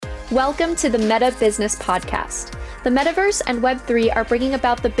Welcome to the Meta Business Podcast. The Metaverse and Web3 are bringing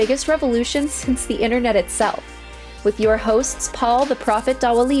about the biggest revolution since the internet itself. With your hosts, Paul the Prophet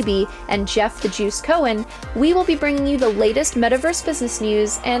Dawalibi and Jeff the Juice Cohen, we will be bringing you the latest Metaverse business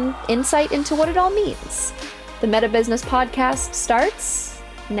news and insight into what it all means. The Meta Business Podcast starts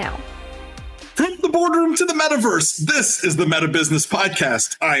now. From the boardroom to the metaverse, this is the Meta Business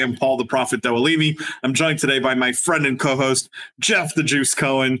Podcast. I am Paul the Prophet Dawalibi. I'm joined today by my friend and co-host, Jeff the Juice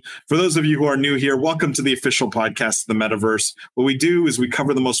Cohen. For those of you who are new here, welcome to the official podcast of the Metaverse. What we do is we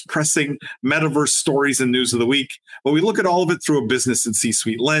cover the most pressing Metaverse stories and news of the week, but we look at all of it through a business and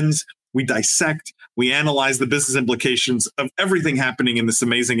C-suite lens. We dissect, we analyze the business implications of everything happening in this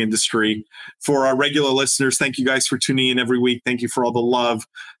amazing industry. For our regular listeners, thank you guys for tuning in every week. Thank you for all the love,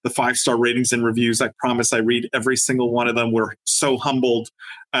 the 5-star ratings and reviews. I promise I read every single one of them. We're so humbled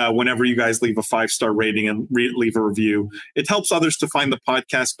whenever you guys leave a 5-star rating and leave a review. It helps others to find the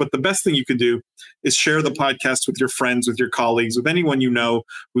podcast, but the best thing you can do is share the podcast with your friends, with your colleagues, with anyone you know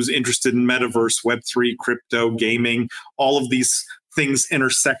who's interested in Metaverse, Web3, crypto, gaming, all of these things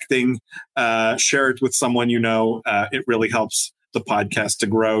intersecting. Share it with someone you know. It really helps the podcast to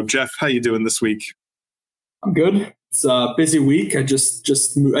grow. Jeff, how you doing this week? I'm good. It's a busy week. I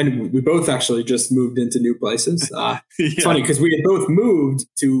just moved, and we both actually just moved into new places. It's funny because we had both moved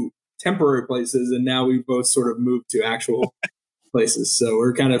to temporary places, and now we both sort of moved to actual places. So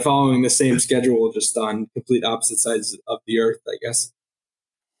we're kind of following the same schedule, just on complete opposite sides of the earth, I guess.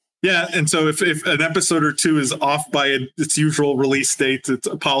 Yeah, and so if an episode or two is off by its usual release date, it's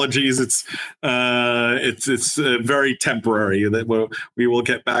apologies. It's very temporary. That we will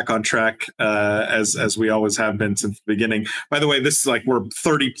get back on track as we always have been since the beginning. By the way, this is like we're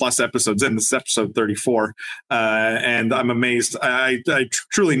 30 plus episodes in. This is episode 34, and I'm amazed. I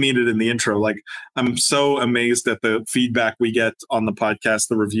truly mean it in the intro. Like I'm so amazed at the feedback we get on the podcast,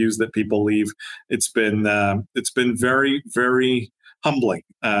 the reviews that people leave. It's been very, very humbling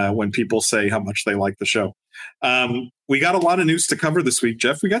when people say how much they like the show. We got a lot of news to cover this week,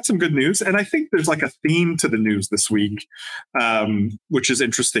 Jeff. We got some good news, and I think there's like a theme to the news this week, which is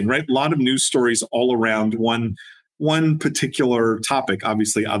interesting, right? A lot of news stories all around one particular topic,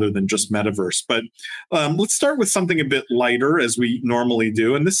 obviously, other than just Metaverse. But let's start with something a bit lighter, as we normally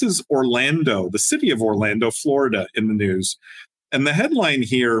do, and this is Orlando, the city of Orlando, Florida, in the news. And the headline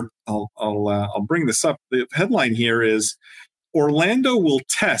here, I'll bring this up. The headline here is, Orlando will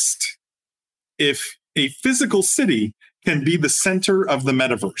test if a physical city can be the center of the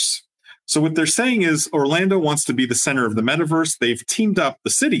metaverse. So what they're saying is Orlando wants to be the center of the metaverse. They've teamed up,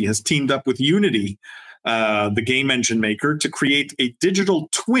 the city has teamed up with Unity, the game engine maker, to create a digital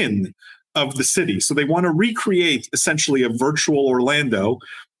twin of the city. So they want to recreate essentially a virtual Orlando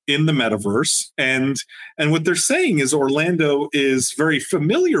in the metaverse. And what they're saying is Orlando is very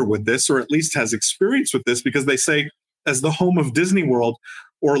familiar with this, or at least has experience with this, because they say, as the home of Disney World,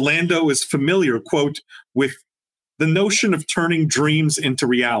 Orlando is familiar, quote, with the notion of turning dreams into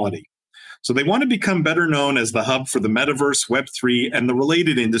reality. So they want to become better known as the hub for the metaverse, Web3, and the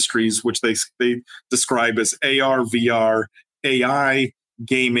related industries, which they describe as AR, VR, AI,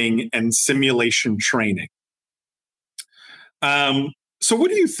 gaming, and simulation training. So what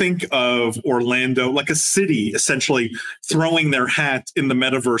do you think of Orlando, like a city essentially throwing their hat in the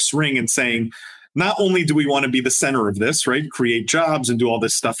metaverse ring and saying, not only do we want to be the center of this, right, create jobs and do all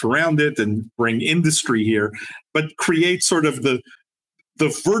this stuff around it and bring industry here, but create sort of the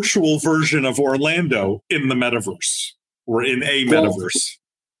virtual version of Orlando in the metaverse or in a metaverse.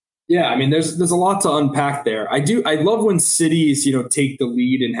 Yeah, I mean, there's a lot to unpack there. I love when cities, take the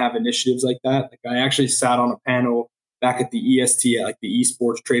lead and have initiatives like that. Like I actually sat on a panel back at the EST, like the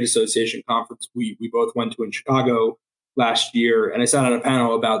Esports Trade Association conference we both went to in Chicago last year, and I sat on a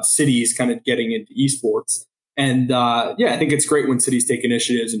panel about cities kind of getting into esports. And I think it's great when cities take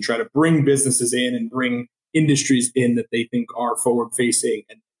initiatives and try to bring businesses in and bring industries in that they think are forward facing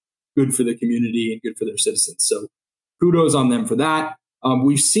and good for the community and good for their citizens. So kudos on them for that.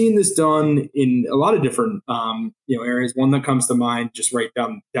 We've seen this done in a lot of different areas. One that comes to mind just right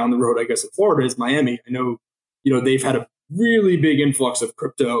down the road, I guess, in Florida is Miami. I know, they've had a really big influx of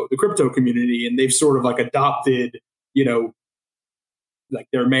the crypto community, and they've sort of like adopted, like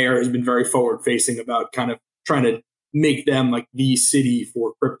their mayor has been very forward facing about kind of trying to make them like the city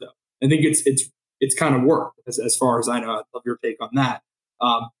for crypto. I think it's kind of worked as far as I know. I'd love your take on that.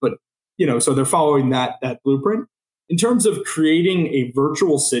 But so they're following that blueprint. In terms of creating a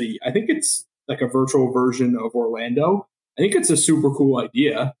virtual city, I think it's like a virtual version of Orlando. I think it's a super cool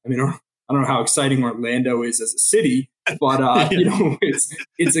idea. I mean, I don't know how exciting Orlando is as a city, but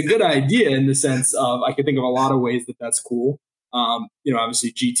it's a good idea in the sense of I can think of a lot of ways that's cool.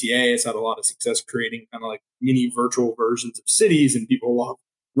 Obviously GTA has had a lot of success creating kind of like mini virtual versions of cities, and people love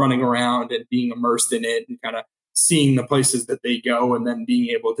running around and being immersed in it and kind of seeing the places that they go and then being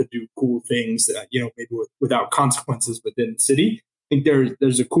able to do cool things, maybe without consequences within the city. I think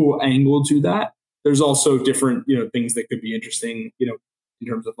there's a cool angle to that. There's also different, things that could be interesting, in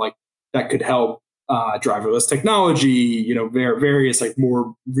terms of like that could help driverless technology, various like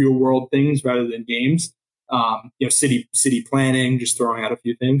more real world things rather than games. City planning, just throwing out a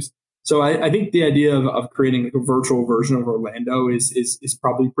few things. So I think the idea of creating like a virtual version of Orlando is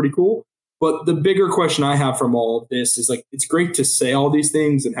probably pretty cool. But the bigger question I have from all of this is like, it's great to say all these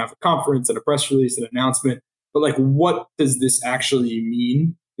things and have a conference and a press release and announcement, but like, what does this actually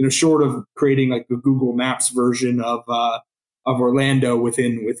mean? Short of creating like the Google Maps version of Orlando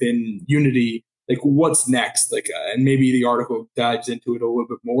within Unity, like what's next? Like, and maybe the article dives into it a little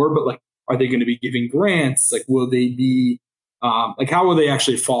bit more, but like, are they going to be giving grants? Like, will they be, how will they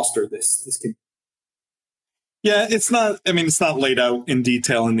actually foster this community? Yeah, it's not laid out in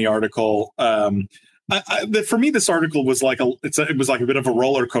detail in the article. For me, this article was it was like a bit of a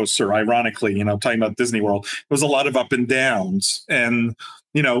roller coaster, ironically, talking about Disney World. It was a lot of up and downs. And,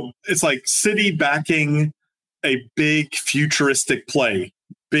 it's like City backing a big futuristic play.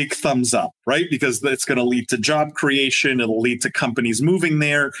 Big thumbs up, right? Because it's going to lead to job creation. It'll lead to companies moving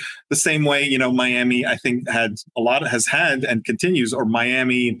there. The same way, Miami, I think has had and continues, or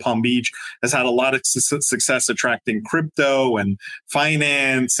Miami, Palm Beach has had a lot of success attracting crypto and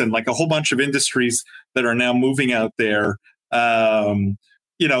finance and like a whole bunch of industries that are now moving out there.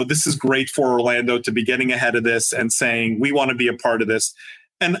 This is great for Orlando to be getting ahead of this and saying, we want to be a part of this.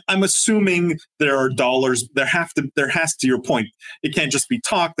 And I'm assuming there are dollars. There has, to your point, it can't just be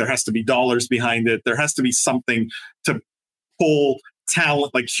talk. There has to be dollars behind it. There has to be something to pull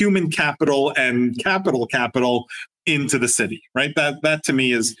talent, like human capital and capital into the city, right? That to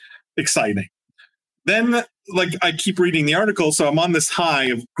me is exciting. Then, like, I keep reading the article, so I'm on this high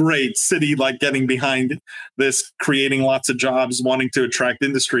of great City, like getting behind this, creating lots of jobs, wanting to attract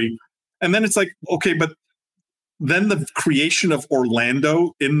industry. And then it's like, okay, but then the creation of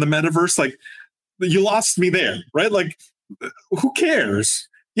Orlando in the metaverse, like you lost me there, right? Like, who cares?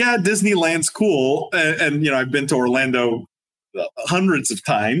 Yeah, Disneyland's cool. And I've been to Orlando hundreds of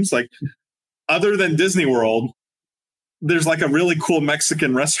times. Like, other than Disney World, there's like a really cool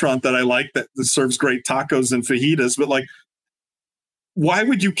Mexican restaurant that I like that serves great tacos and fajitas. But like, why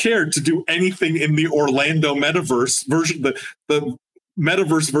would you care to do anything in the Orlando metaverse version, the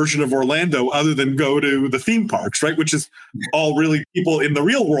metaverse version of Orlando, other than go to the theme parks, right? Which is all really people in the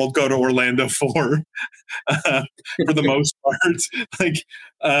real world go to Orlando for the most part. Like,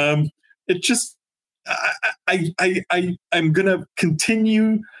 it just, I'm going to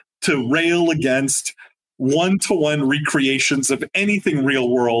continue to rail against one-to-one recreations of anything real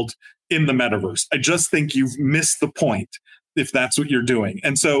world in the metaverse. I just think you've missed the point if that's what you're doing.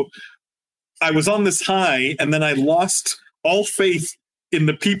 And so I was on this high, and then I lost all faith in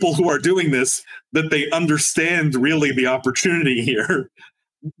the people who are doing this, that they understand really the opportunity here,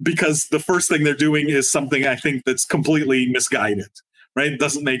 because the first thing they're doing is something I think that's completely misguided, right? It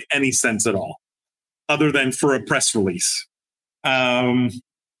doesn't make any sense at all, other than for a press release. And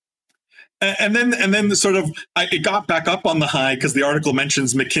then sort of, it got back up on the high because the article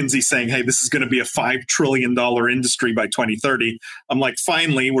mentions McKinsey saying, hey, this is going to be a $5 trillion industry by 2030. I'm like,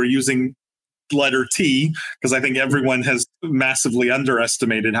 finally, we're using letter T, because I think everyone has massively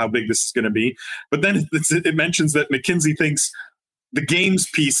underestimated how big this is going to be. But then it mentions that McKinsey thinks the games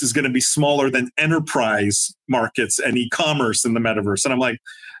piece is going to be smaller than enterprise markets and e-commerce in the metaverse. And I'm like,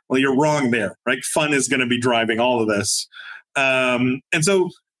 well, you're wrong there, right? Fun is going to be driving all of this. And so,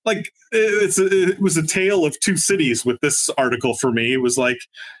 like, it was a tale of two cities with this article for me. It was like,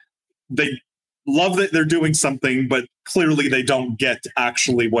 they love that they're doing something, but clearly they don't get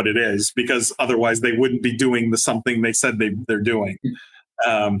actually what it is, because otherwise they wouldn't be doing the something they said they're doing.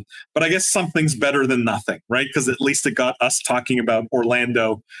 But I guess something's better than nothing, right? Because at least it got us talking about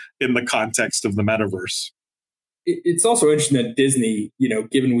Orlando in the context of the metaverse. It's also interesting that Disney,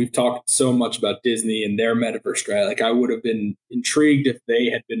 given we've talked so much about Disney and their metaverse strategy, like I would have been intrigued if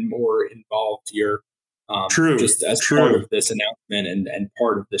they had been more involved here, just as part of this announcement and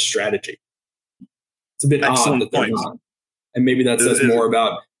part of this strategy. It's a bit odd that they're not. And maybe that says more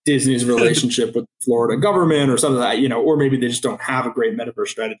about Disney's relationship with the Florida government or something like that, or maybe they just don't have a great metaverse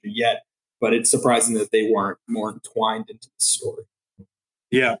strategy yet. But it's surprising that they weren't more entwined into the story.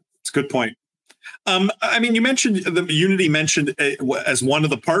 Yeah, it's a good point. You mentioned Unity mentioned as one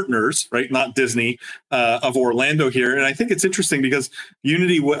of the partners, right? Not Disney, of Orlando here. And I think it's interesting because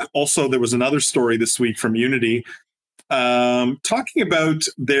Unity also, there was another story this week from Unity talking about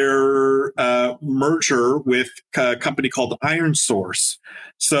their merger with a company called ironSource.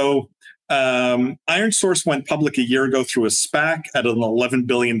 So ironSource went public a year ago through a SPAC at an $11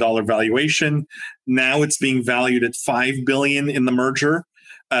 billion valuation. Now it's being valued at $5 billion in the merger.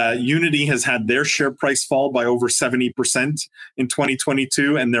 Unity has had their share price fall by over 70% in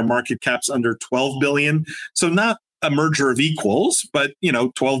 2022, and their market cap's under 12 billion. So not a merger of equals, but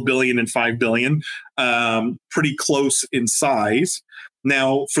 12 billion and 5 billion, pretty close in size.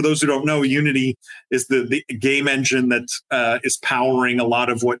 Now, for those who don't know, Unity is the game engine that is powering a lot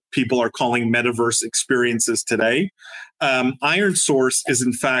of what people are calling metaverse experiences today. ironSource is,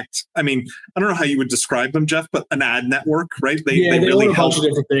 in fact, I don't know how you would describe them, Jeff, but an ad network, right? They really own a help. bunch of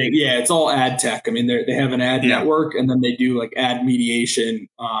different things. Yeah, it's all ad tech. They have an ad network, and then they do like ad mediation,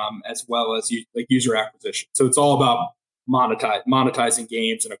 as well as user acquisition. So it's all about monetizing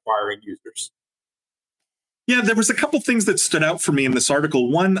games and acquiring users. Yeah, there was a couple things that stood out for me in this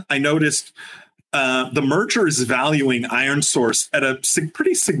article. One, I noticed the merger is valuing ironSource at a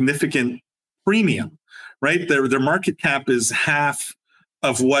pretty significant premium, right? Their market cap is half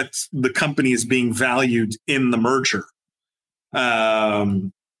of what the company is being valued in the merger.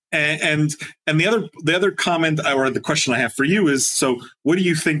 And the other comment or the question I have for you is, so what do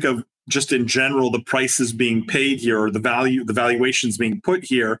you think of just in general the prices being paid here, or the valuations being put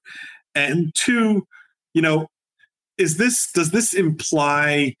here? And two, does this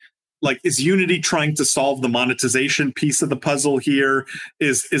imply, is Unity trying to solve the monetization piece of the puzzle here?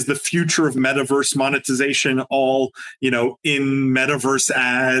 Is the future of metaverse monetization all, in metaverse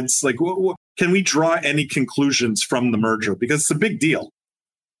ads? Can we draw any conclusions from the merger? Because it's a big deal.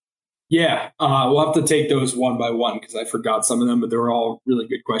 Yeah, we'll have to take those one by one because I forgot some of them, but they were all really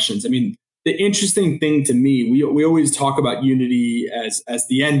good questions. The interesting thing to me, we always talk about Unity as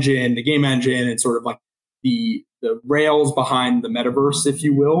the engine, the game engine, and sort of like the rails behind the metaverse, if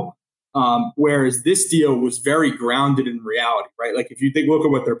you will. Whereas this deal was very grounded in reality, right? If you look at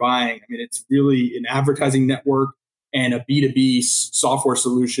what they're buying, it's really an advertising network and a B2B software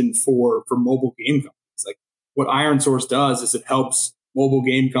solution for mobile game companies. What ironSource does is it helps mobile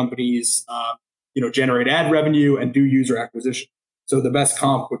game companies, generate ad revenue and do user acquisition. So the best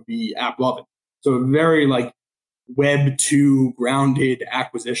comp would be AppLovin. So a very Web 2 grounded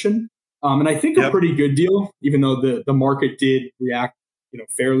acquisition. And I think a pretty good deal, even though the market did react,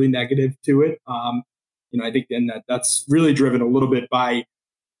 fairly negative to it. I think then that's really driven a little bit by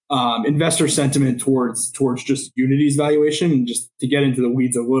investor sentiment towards just Unity's valuation. And just to get into the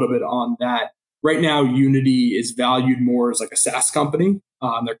weeds a little bit on that, right now Unity is valued more as a SaaS company.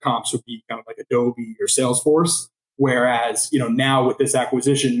 Their comps would be kind of like Adobe or Salesforce. Whereas, now with this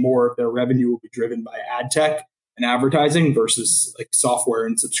acquisition, more of their revenue will be driven by ad tech and advertising versus software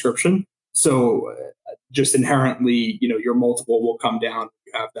and subscription. So just inherently, your multiple will come down.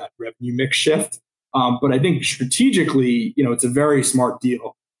 You have that revenue mix shift. But I think strategically, it's a very smart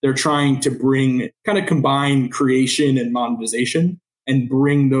deal. They're trying to combine creation and monetization and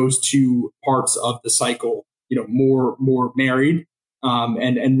bring those two parts of the cycle, more married.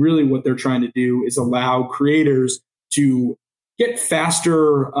 And really what they're trying to do is allow creators to get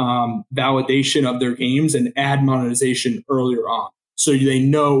faster validation of their games and add monetization earlier on. So they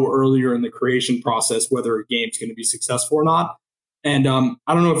know earlier in the creation process whether a game's going to be successful or not. And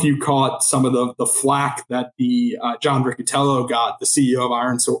I don't know if you caught some of the flack that the John Riccitiello got, the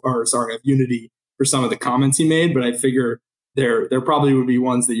CEO of Unity, for some of the comments he made, but I figure there probably would be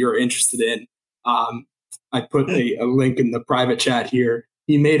ones that you're interested in. I put a link in the private chat here.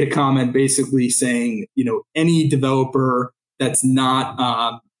 He made a comment basically saying, any developer that's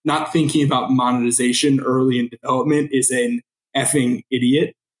not thinking about monetization early in development is an effing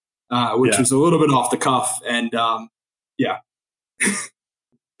idiot, which was a little bit off the cuff. And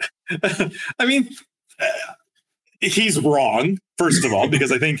he's wrong, first of all,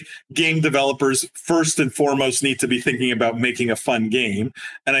 because I think game developers first and foremost need to be thinking about making a fun game.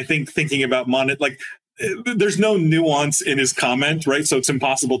 And I think thinking about there's no nuance in his comment, right? So it's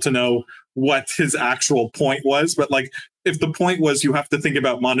impossible to know what his actual point was. But if the point was you have to think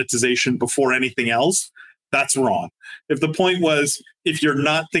about monetization before anything else, that's wrong. If the point was if you're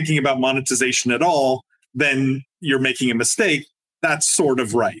not thinking about monetization at all, then you're making a mistake, that's sort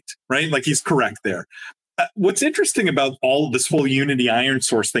of right? He's correct there. What's interesting about all this whole Unity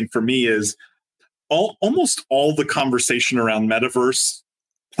ironSource thing for me is almost all the conversation around metaverse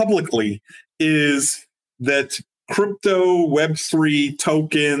publicly is that crypto, Web3,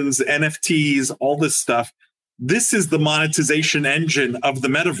 tokens, NFTs, all this stuff, this is the monetization engine of the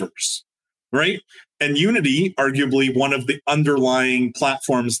metaverse, right? And Unity, arguably one of the underlying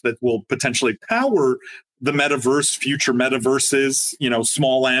platforms that will potentially power the metaverse, future metaverses,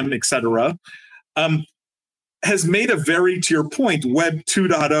 small m, etc., has made a very, to your point, Web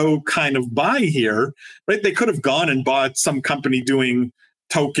 2.0 kind of buy here, right? They could have gone and bought some company doing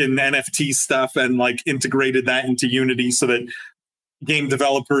token NFT stuff and like integrated that into Unity so that game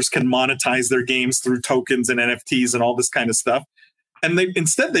developers can monetize their games through tokens and NFTs and all this kind of stuff. And they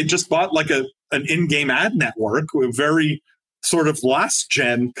just bought like an in-game ad network with very sort of last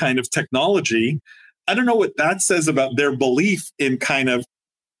gen kind of technology. I don't know what that says about their belief in kind of,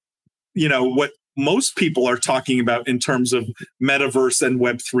 what most people are talking about in terms of metaverse and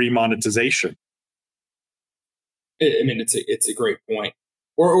Web3 monetization. I mean, it's a great point.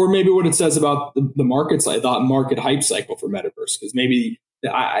 Or maybe what it says about the market side, the market hype cycle for metaverse, because maybe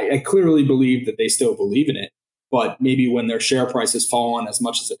I clearly believe that they still believe in it, but maybe when their share price has fallen as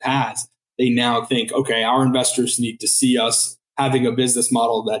much as it has, they now think, okay, our investors need to see us having a business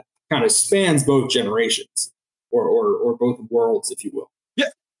model that kind of spans both generations or both worlds, if you will. Yeah,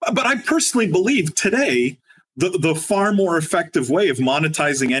 but I personally believe today the far more effective way of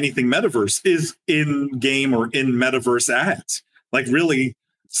monetizing anything metaverse is in-game or in metaverse ads. Like really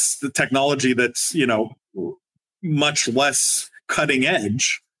the technology that's, much less cutting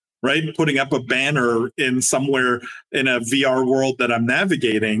edge, right? Putting up a banner in somewhere in a VR world that I'm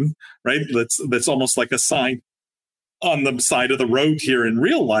navigating, right? That's almost like a sign on the side of the road here in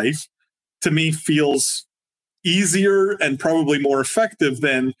real life, to me feels easier and probably more effective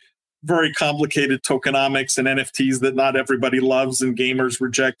than very complicated tokenomics and NFTs that not everybody loves and gamers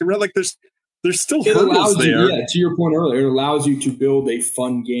reject. Right? Like there's still hurdles there. To your point earlier, it allows you to build a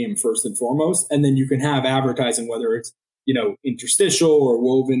fun game first and foremost, and then you can have advertising, whether it's interstitial or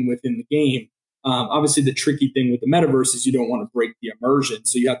woven within the game. Obviously, the tricky thing with the metaverse is you don't want to break the immersion,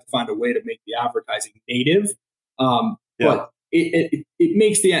 so you have to find a way to make the advertising native. But it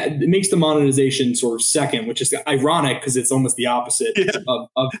makes the monetization sort of second, which is ironic because it's almost the opposite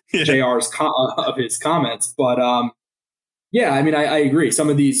of JR's of his comments. But I mean, I agree. Some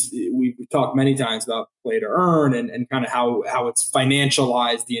of these we've talked many times about play to earn and kind of how it's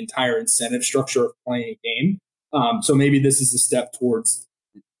financialized the entire incentive structure of playing a game. So maybe this is a step towards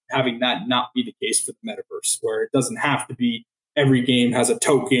having that not be the case for the metaverse, where it doesn't have to be every game has a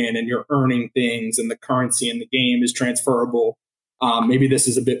token and you're earning things and the currency in the game is transferable. Maybe this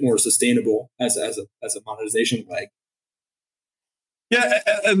is a bit more sustainable as a monetization leg. Yeah,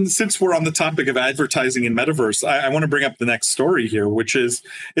 and since we're on the topic of advertising in metaverse, I want to bring up the next story here, which is,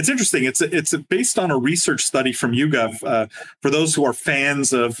 it's interesting. It's based on a research study from YouGov. For those who are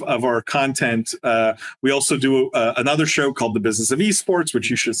fans of our content, we also do another show called The Business of Esports, which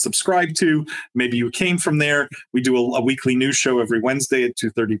you should subscribe to. Maybe you came from there. We do a weekly news show every Wednesday at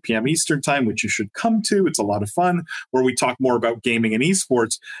 2:30 p.m. Eastern time, which you should come to. It's a lot of fun, where we talk more about gaming and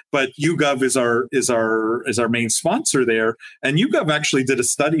esports. But YouGov is our main sponsor there, and YouGov actually did a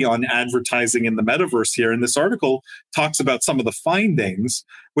study on advertising in the metaverse here. And this article talks about some of the findings,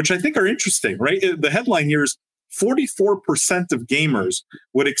 which I think are interesting, right? The headline here is 44% of gamers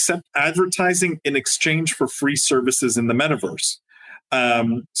would accept advertising in exchange for free services in the metaverse.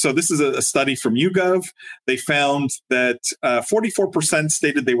 So this is a study from YouGov. They found that 44%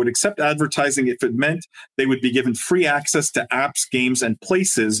 stated they would accept advertising if it meant they would be given free access to apps, games, and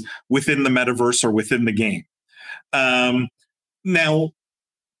places within the metaverse or within the game. Now,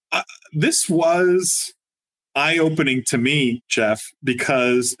 this was eye-opening to me, Jeff,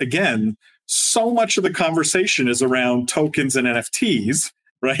 because, again, so much of the conversation is around tokens and NFTs,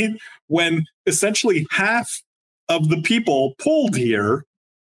 right? When essentially half of the people polled here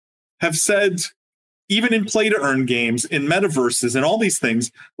have said, even in play-to-earn games, in metaverses, and all these things,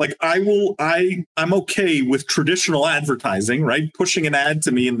 like I'm okay with traditional advertising, right? Pushing an ad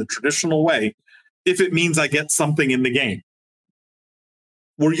to me in the traditional way, if it means I get something in the game.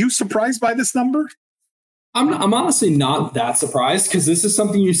 Were you surprised by this number? I'm honestly not that surprised, because this is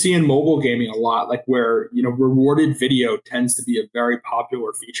something you see in mobile gaming a lot, like where, rewarded video tends to be a very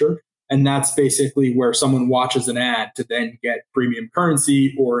popular feature. And that's basically where someone watches an ad to then get premium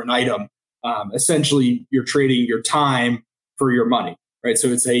currency or an item. Essentially, you're trading your time for your money, right? So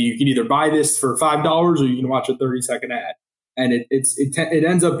it's you can either buy this for $5 or you can watch a 30-second ad. And it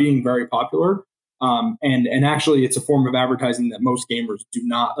ends up being very popular. And actually, it's a form of advertising that most gamers do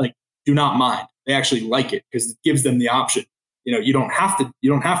not mind. They actually like it because it gives them the option. You don't have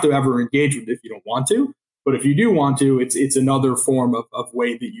to ever engage with it if you don't want to. But if you do want to, it's another form of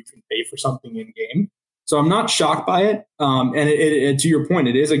way that you can pay for something in game. So I'm not shocked by it. And to your point,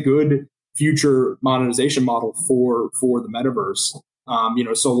 it is a good future monetization model for the metaverse.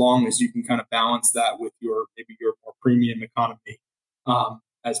 So long as you can kind of balance that with maybe your more premium economy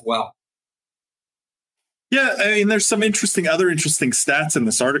as well. Yeah, I mean, there's some other interesting stats in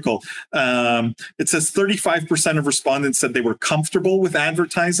this article. It says 35% of respondents said they were comfortable with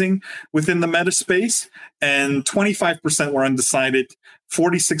advertising within the meta space, and 25% were undecided,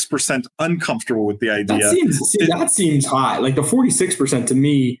 46% uncomfortable with the idea. That seems high. Like the 46% to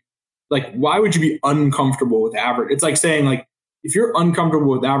me, like, why would you be uncomfortable with advertising? It's like saying, like, if you're uncomfortable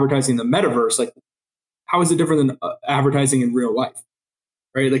with advertising in the metaverse, like, how is it different than advertising in real life?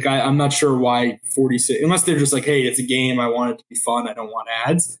 Right? Like, I'm not sure why 46, unless they're just like, hey, it's a game. I want it to be fun. I don't want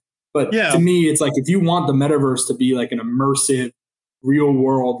ads. But to me, it's like, if you want the metaverse to be like an immersive, real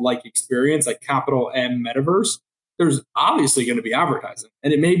world like experience, like capital M metaverse, there's obviously going to be advertising.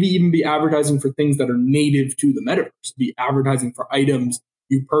 And it may even be advertising for things that are native to the metaverse, be advertising for items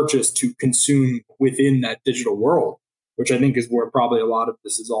you purchase to consume within that digital world, which I think is where probably a lot of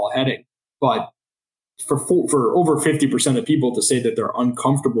this is all heading. But for over 50% of people to say that they're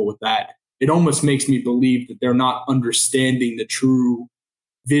uncomfortable with that, it almost makes me believe that they're not understanding the true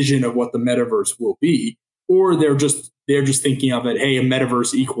vision of what the metaverse will be, or they're just thinking of it, hey, a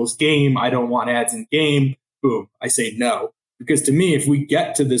metaverse equals game. I don't want ads in game. Boom. I say no. Because to me, if we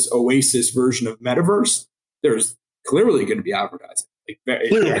get to this Oasis version of metaverse, there's clearly going to be advertising.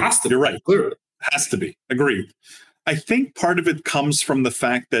 Clearly, it has to. You're right. Clearly. Has to be. Agreed. I think part of it comes from the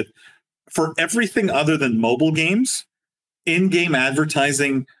fact that for everything other than mobile games, in-game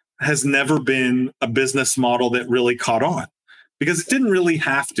advertising has never been a business model that really caught on, because it didn't really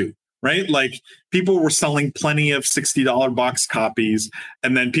have to, right? Like, people were selling plenty of $60 box copies,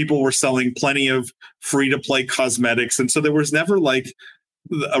 and then people were selling plenty of free-to-play cosmetics. And so there was never like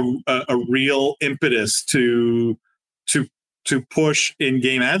a real impetus to push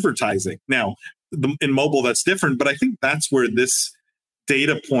in-game advertising. Now, in mobile, that's different, but I think that's where this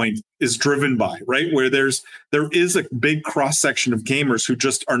data point is driven by, right? Where there is a big cross-section of gamers who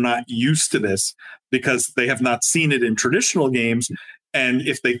just are not used to this because they have not seen it in traditional games. And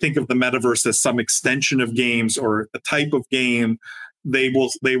if they think of the metaverse as some extension of games or a type of game, they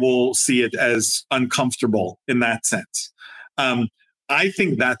will see it as uncomfortable in that sense. I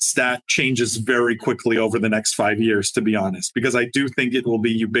think that stat changes very quickly over the next 5 years, to be honest, because I do think it will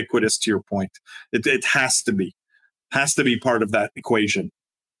be ubiquitous, to your point. It has to be part of that equation.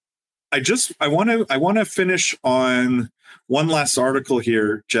 I want to finish on one last article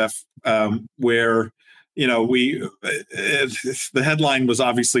here, Jeff, where, you know, the headline was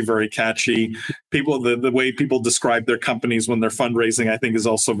obviously very catchy. The way people describe their companies when they're fundraising, I think, is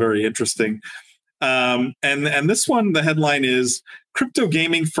also very interesting. And this one, the headline is, crypto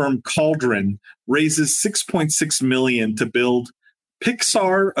gaming firm Cauldron raises $6.6 million to build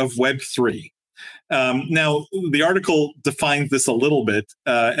Pixar of Web3. Now, the article defines this a little bit,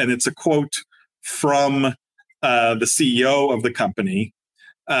 and it's a quote from the CEO of the company,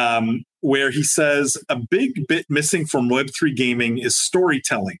 where he says, a big bit missing from Web3 gaming is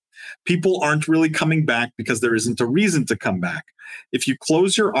storytelling. People aren't really coming back because there isn't a reason to come back. If you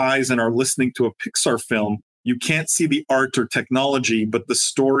close your eyes and are listening to a Pixar film, you can't see the art or technology, but the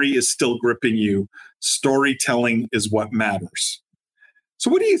story is still gripping you. Storytelling is what matters.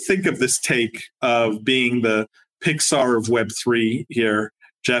 So what do you think of this take of being the Pixar of Web3 here,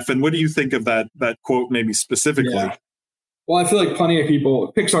 Jeff? And what do you think of that quote maybe specifically? Yeah. Well, I feel like plenty of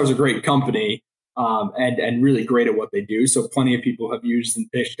people, Pixar is a great company and really great at what they do. So plenty of people have used in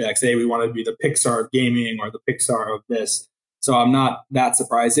pitch decks, hey, we want to be the Pixar of gaming or the Pixar of this. So I'm not that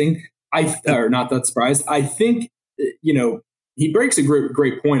surprising. Not that surprised. I think, you know, he breaks a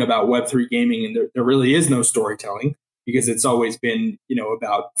great point about Web3 gaming, and there really is no storytelling, because it's always been, you know,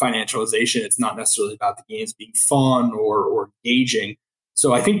 about financialization. It's not necessarily about the games being fun or engaging.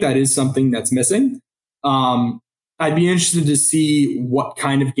 So I think that is something that's missing. I'd be interested to see what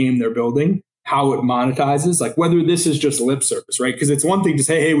kind of game they're building, how it monetizes, like whether this is just lip service, right? Because it's one thing to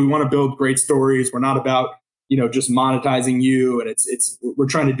say, hey, we want to build great stories. We're not about, you know, just monetizing you, and we're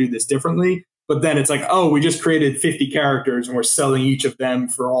trying to do this differently. But then it's like, oh, we just created 50 characters and we're selling each of them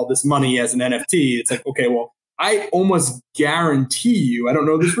for all this money as an NFT. It's like, okay, well, I almost guarantee you, I don't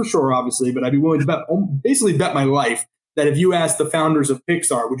know this for sure, obviously, but I'd be willing to basically bet my life that if you asked the founders of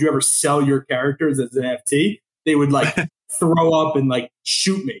Pixar, would you ever sell your characters as an NFT? They would like throw up and like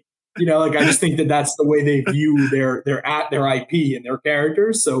shoot me. You know, like I just think that that's the way they view their IP and their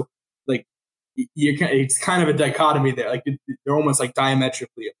characters. So like it's kind of a dichotomy there. Like they're almost like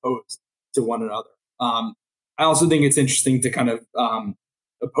diametrically opposed to one another. I also think it's interesting to kind of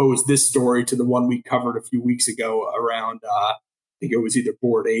oppose this story to the one we covered a few weeks ago around, I think it was either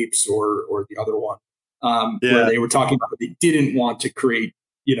Bored Apes or the other one, where they were talking about they didn't want to create,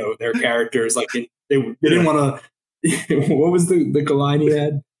 you know, their characters. Like they didn't want to, what was the line he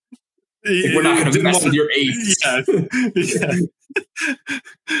had? Like, we're not going to mess with your apes. Yeah.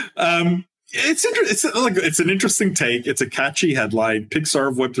 It's an interesting take. It's a catchy headline. Pixar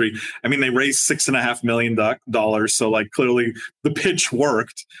of Web3. I mean, they raised $6.5 million, so like clearly the pitch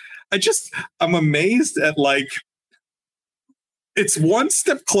worked. I'm amazed at like it's one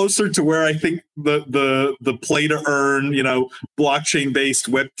step closer to where I think the play to earn, blockchain based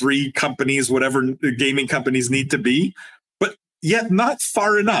Web3 companies, whatever gaming companies need to be, but yet not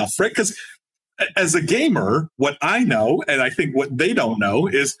far enough, right? Because as a gamer, what I know, and I think what they don't know,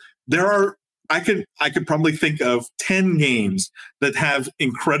 is I could probably think of 10 games that have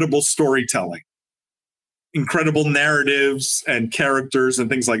incredible storytelling, incredible narratives and characters and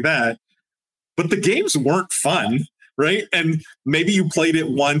things like that. But the games weren't fun, right? And maybe you played it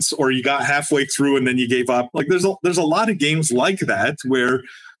once or you got halfway through and then you gave up. Like there's a lot of games like that where,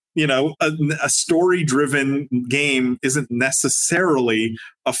 a story-driven game isn't necessarily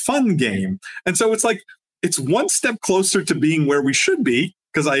a fun game. And so it's like, it's one step closer to being where we should be,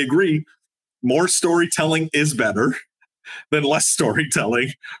 because I agree, more storytelling is better than less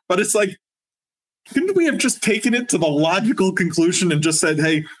storytelling. But it's like, couldn't we have just taken it to the logical conclusion and just said,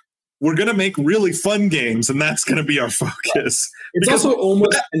 hey, we're going to make really fun games and that's going to be our focus? It's also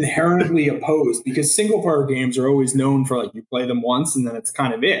almost inherently opposed, because single player games are always known for like you play them once and then it's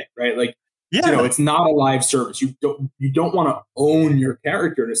kind of it, right? Like, it's not a live service. You don't want to own your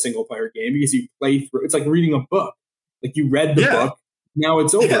character in a single player game because you play through. It's like reading a book. Like you read the book. Now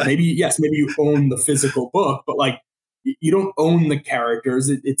it's over. Yeah. Maybe you own the physical book, but like you don't own the characters.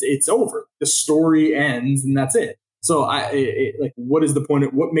 It's over. The story ends, and that's it. So what is the point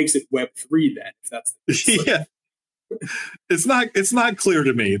of what makes it Web3 then? If that's it's not clear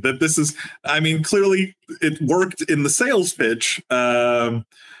to me that this is. I mean, clearly it worked in the sales pitch,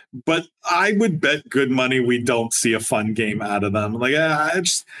 but I would bet good money we don't see a fun game out of them. Like,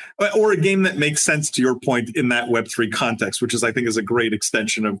 or a game that makes sense to your point in that Web3 context, which I think is a great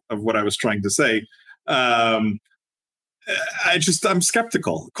extension of what I was trying to say. I'm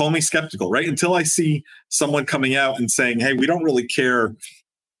skeptical. Call me skeptical, right? Until I see someone coming out and saying, hey, we don't really care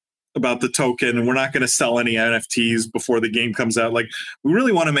about the token and we're not going to sell any NFTs before the game comes out. Like, we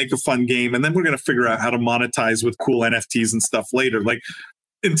really want to make a fun game and then we're going to figure out how to monetize with cool NFTs and stuff later. Like,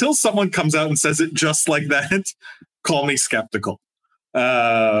 until someone comes out and says it just like that, call me skeptical.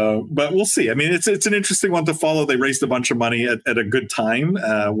 But we'll see. I mean, it's an interesting one to follow. They raised a bunch of money at a good time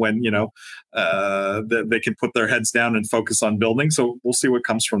when, they can put their heads down and focus on building. So we'll see what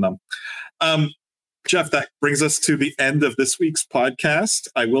comes from them. Jeff, that brings us to the end of this week's podcast.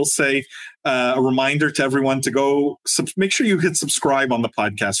 I will say a reminder to everyone to go make sure you hit subscribe on the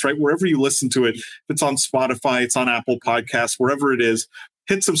podcast, right? Wherever you listen to it, if it's on Spotify, it's on Apple Podcasts, wherever it is,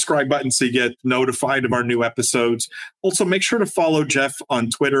 hit subscribe button so you get notified of our new episodes. Also, make sure to follow Jeff on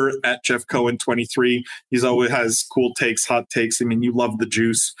Twitter at JeffCohen23. He's always has cool takes, hot takes. I mean, you love the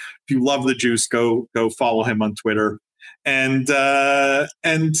juice. If you love the juice, go follow him on Twitter. And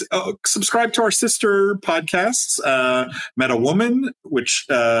subscribe to our sister podcasts, Meta Woman, which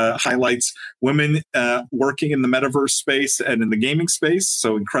highlights women working in the metaverse space and in the gaming space.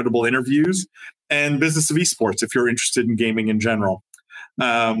 So incredible interviews. And Business of Esports, if you're interested in gaming in general.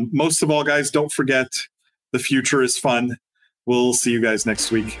 Most of all, guys, don't forget the future is fun. We'll see you guys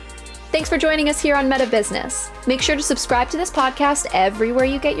next week. Thanks for joining us here on Meta Business. Make sure to subscribe to this podcast everywhere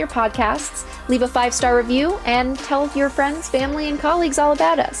you get your podcasts, leave a 5-star review, and tell your friends, family, and colleagues all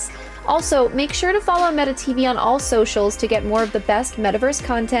about us. Also, make sure to follow Meta TV on all socials to get more of the best metaverse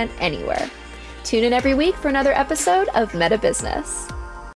content anywhere. Tune in every week for another episode of Meta Business.